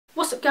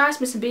What's up guys,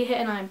 Mr. B here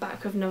and I am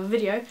back with another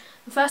video.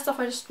 And first off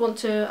I just want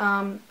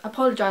to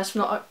apologise for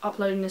not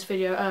uploading this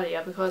video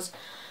earlier because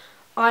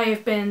I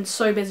have been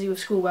so busy with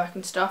schoolwork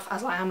and stuff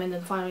as I am in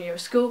the final year of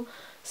school.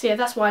 So yeah,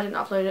 that's why I didn't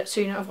upload it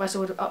sooner, otherwise I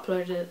would have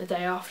uploaded it the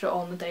day after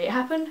on the day it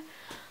happened.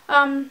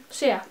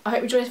 So yeah, I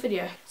hope you enjoy this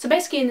video. So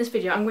basically in this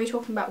video I'm going to be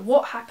talking about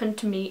what happened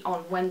to me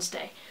on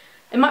Wednesday.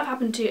 It might have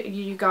happened to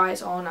you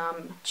guys on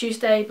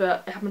Tuesday,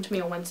 but it happened to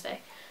me on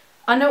Wednesday.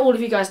 I know all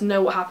of you guys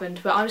know what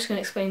happened, but I'm just going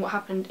to explain what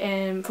happened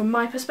from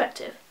my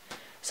perspective.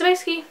 So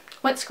basically,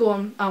 went to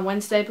school on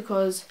Wednesday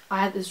because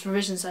I had this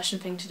revision session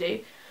thing to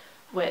do,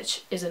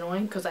 which is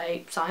annoying because I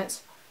hate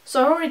science.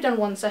 So I've already done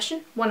one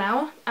session, 1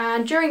 hour,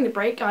 and during the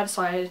break I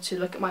decided to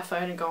look at my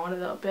phone and go on a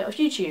little bit of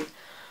YouTube.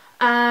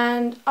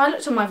 And I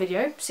looked at my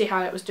video, see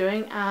how it was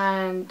doing,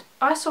 and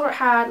I saw it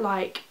had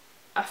like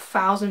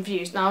 1,000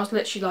 views, and I was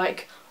literally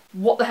like,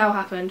 what the hell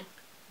happened?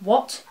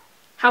 What?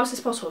 How is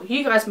this possible?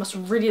 You guys must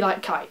really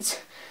like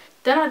kites.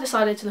 Then I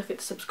decided to look at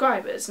the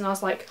subscribers and I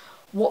was like,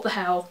 what the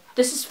hell?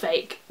 This is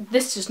fake.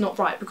 This is not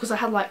right, because I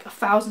had like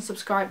 1,000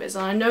 subscribers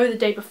and I know the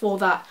day before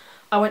that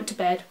I went to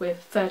bed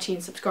with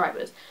 13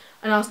 subscribers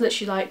and I was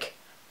literally like,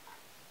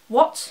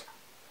 what?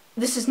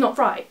 This is not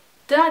right.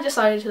 Then I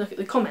decided to look at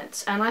the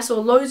comments and I saw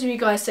loads of you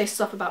guys say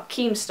stuff about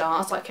Keemstar. I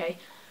was like, okay,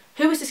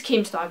 who is this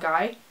Keemstar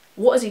guy?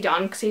 What has he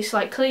done? Because he's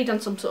like clearly done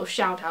some sort of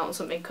shout out or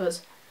something,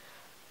 because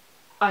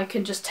I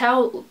can just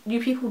tell you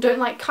people don't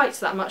like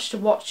kites that much to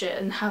watch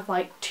it and have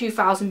like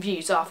 2,000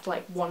 views after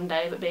like one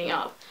day of it being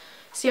up.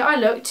 So yeah, I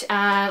looked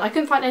and I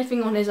couldn't find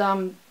anything on his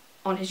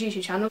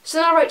YouTube channel. So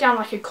then I wrote down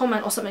like a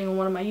comment or something on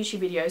one of my YouTube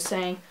videos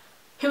saying,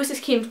 who is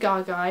this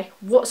Keemstar guy?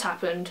 What's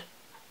happened?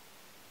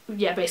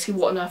 Yeah, basically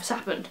what on earth has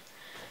happened?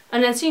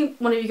 And then seeing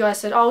one of you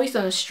guys said, oh, he's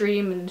done a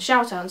stream and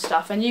shout out and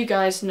stuff, and you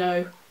guys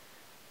know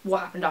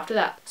what happened after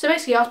that. So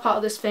basically I was part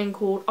of this thing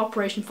called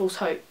Operation False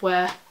Hope,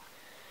 where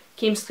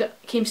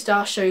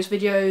Keemstar shows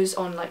videos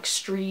on like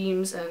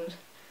streams and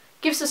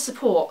gives us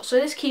support. So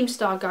this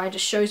Keemstar guy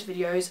just shows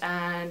videos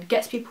and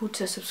gets people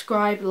to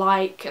subscribe,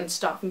 like and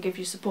stuff and give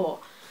you support.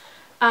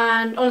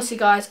 And honestly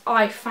guys,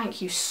 I thank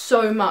you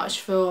so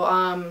much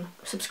for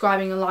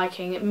subscribing and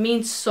liking. It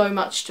means so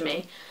much to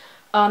me.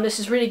 This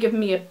has really given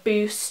me a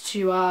boost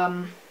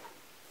to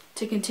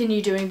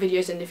continue doing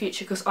videos in the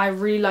future, because I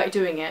really like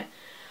doing it.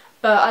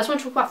 But I just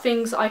want to talk about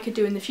things that I could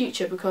do in the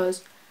future,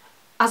 because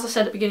as I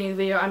said at the beginning of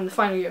the video, I'm in the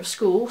final year of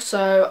school,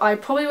 so I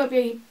probably won't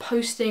be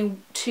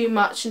posting too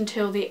much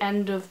until the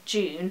end of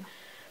June,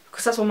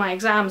 because that's when my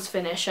exams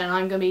finish and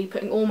I'm going to be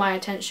putting all my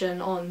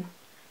attention on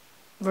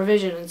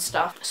revision and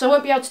stuff. So I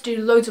won't be able to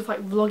do loads of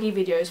like vloggy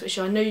videos, which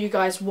I know you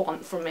guys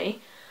want from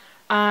me.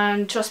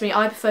 And trust me,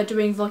 I prefer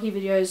doing vloggy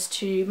videos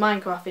to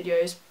Minecraft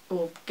videos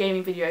or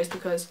gaming videos,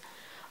 because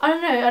I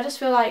don't know, I just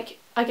feel like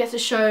I get to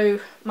show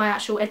my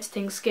actual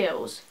editing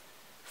skills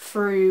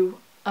through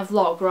a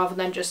vlog rather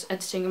than just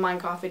editing a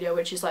Minecraft video,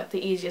 which is like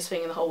the easiest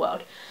thing in the whole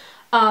world.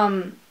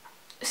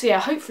 So yeah,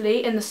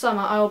 hopefully in the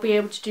summer I will be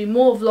able to do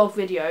more vlog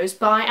videos,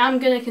 but I am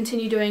going to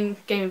continue doing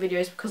gaming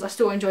videos because I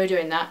still enjoy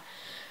doing that.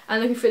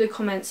 And looking through the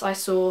comments, I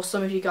saw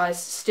some of you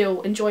guys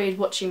still enjoyed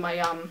watching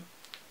my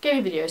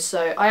gaming videos,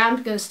 so I am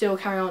going to still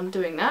carry on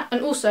doing that.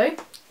 And also,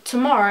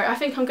 tomorrow I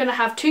think I'm going to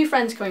have 2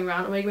 friends coming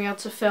around and we're going to be able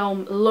to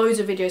film loads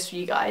of videos for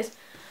you guys.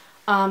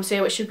 So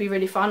yeah, which should be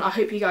really fun. I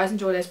hope you guys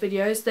enjoy those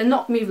videos. They're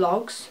not me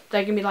vlogs,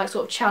 they're going to be like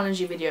sort of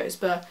challenging videos,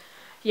 but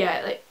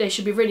yeah, they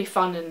should be really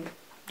fun and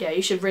yeah,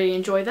 you should really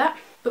enjoy that.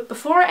 But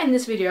before I end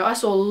this video, I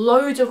saw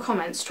loads of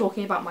comments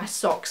talking about my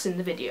socks in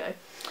the video.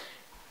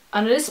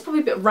 And this is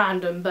probably a bit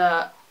random,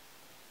 but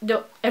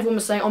everyone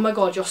was saying, oh my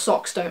god, your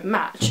socks don't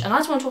match. And I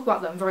just want to talk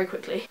about them very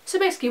quickly. So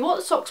basically, what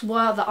the socks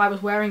were that I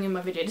was wearing in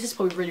my video, this is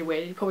probably really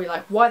weird, you're probably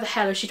like, why the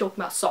hell is she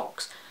talking about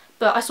socks?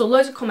 But I saw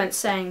loads of comments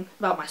saying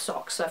about my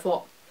socks, so I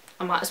thought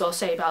I might as well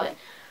say about it.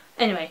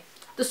 Anyway,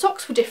 the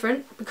socks were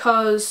different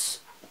because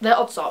they're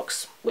odd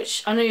socks,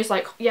 which I know you're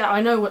like, yeah,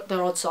 I know what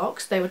they're odd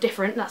socks. They were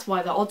different, that's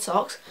why they're odd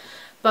socks.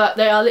 But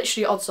they are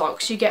literally odd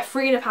socks. You get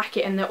 3 in a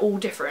packet and they're all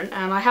different.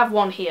 And I have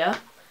one here, a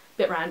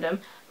bit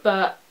random,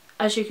 but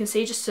as you can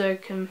see, just so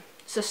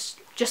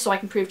I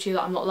can prove to you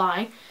that I'm not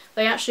lying,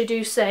 they actually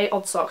do say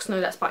odd socks.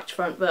 No, that's back to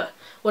front, but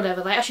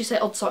whatever. They actually say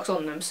odd socks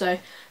on them. So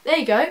there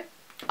you go.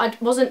 I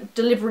wasn't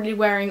deliberately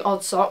wearing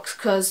odd socks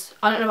because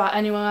I don't know about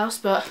anyone else,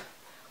 but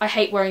I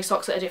hate wearing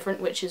socks that are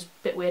different, which is a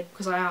bit weird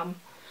because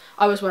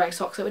I was wearing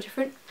socks that were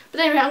different.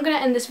 But anyway, I'm going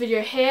to end this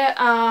video here.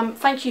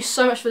 Thank you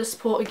so much for the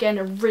support again,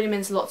 it really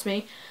means a lot to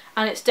me.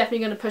 And it's definitely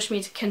going to push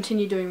me to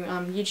continue doing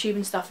YouTube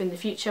and stuff in the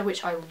future,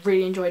 which I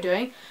really enjoy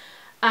doing.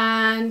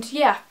 And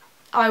yeah,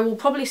 I will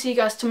probably see you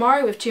guys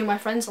tomorrow with 2 of my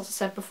friends, as I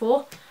said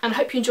before. And I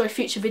hope you enjoy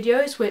future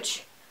videos,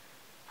 which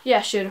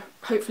yeah, should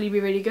hopefully be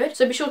really good.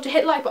 So be sure to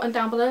hit the like button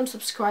down below and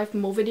subscribe for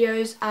more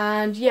videos.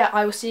 And yeah,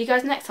 I will see you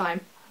guys next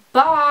time.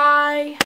 Bye!